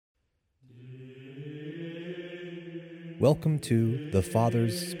Welcome to The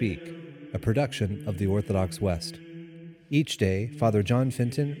Fathers Speak, a production of the Orthodox West. Each day, Father John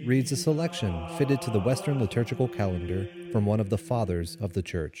Fenton reads a selection fitted to the Western liturgical calendar from one of the Fathers of the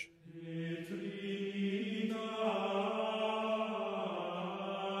Church.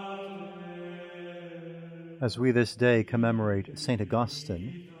 As we this day commemorate St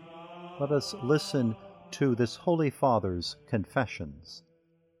Augustine, let us listen to this Holy Father's confessions.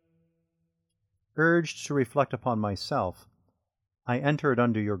 Urged to reflect upon myself, I entered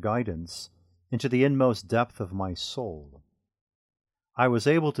under your guidance into the inmost depth of my soul. I was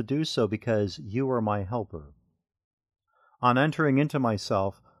able to do so because you are my helper. On entering into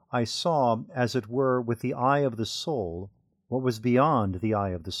myself, I saw, as it were, with the eye of the soul, what was beyond the eye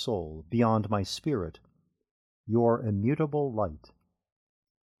of the soul, beyond my spirit, your immutable light.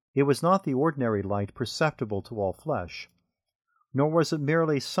 It was not the ordinary light perceptible to all flesh, nor was it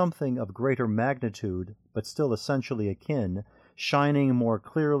merely something of greater magnitude, but still essentially akin, shining more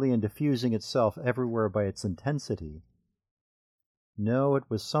clearly and diffusing itself everywhere by its intensity. No, it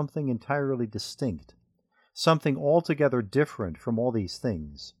was something entirely distinct, something altogether different from all these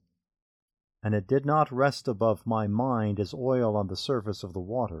things. And it did not rest above my mind as oil on the surface of the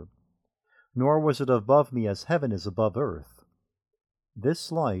water, nor was it above me as heaven is above earth. This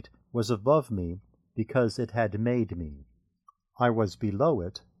light was above me because it had made me. I was below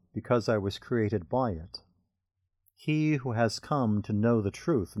it because I was created by it. He who has come to know the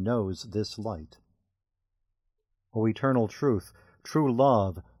truth knows this light. O eternal truth, true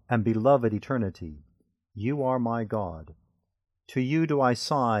love, and beloved eternity, you are my God. To you do I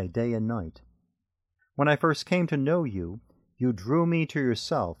sigh day and night. When I first came to know you, you drew me to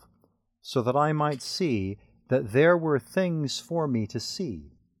yourself, so that I might see that there were things for me to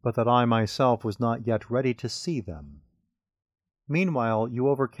see, but that I myself was not yet ready to see them. Meanwhile, you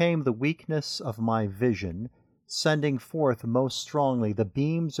overcame the weakness of my vision, sending forth most strongly the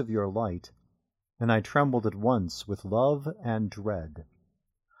beams of your light, and I trembled at once with love and dread.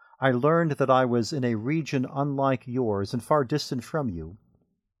 I learned that I was in a region unlike yours and far distant from you,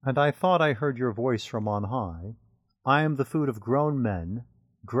 and I thought I heard your voice from on high. I am the food of grown men.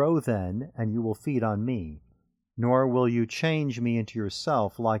 Grow then, and you will feed on me, nor will you change me into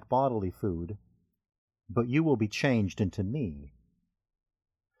yourself like bodily food, but you will be changed into me.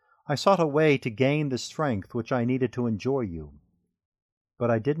 I sought a way to gain the strength which I needed to enjoy you, but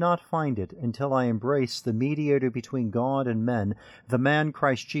I did not find it until I embraced the mediator between God and men, the man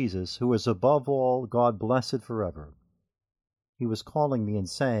Christ Jesus, who is above all God blessed forever. He was calling me and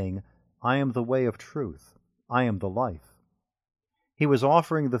saying, I am the way of truth, I am the life. He was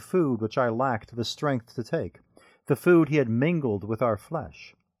offering the food which I lacked the strength to take, the food he had mingled with our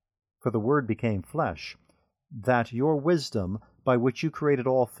flesh. For the Word became flesh, that your wisdom, by which you created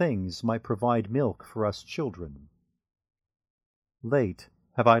all things, might provide milk for us children. Late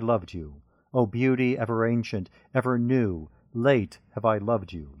have I loved you, O beauty ever ancient, ever new, late have I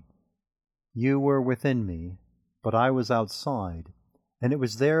loved you. You were within me, but I was outside, and it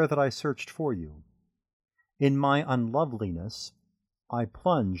was there that I searched for you. In my unloveliness, I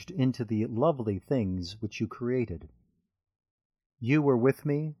plunged into the lovely things which you created. You were with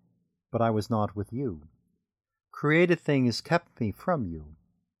me, but I was not with you. Created things kept me from you.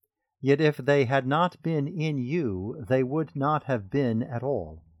 Yet if they had not been in you, they would not have been at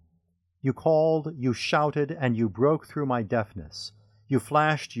all. You called, you shouted, and you broke through my deafness. You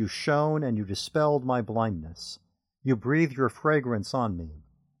flashed, you shone, and you dispelled my blindness. You breathed your fragrance on me.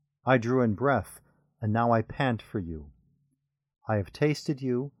 I drew in breath, and now I pant for you. I have tasted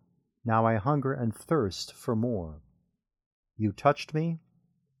you, now I hunger and thirst for more. You touched me,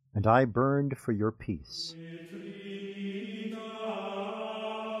 and I burned for your peace.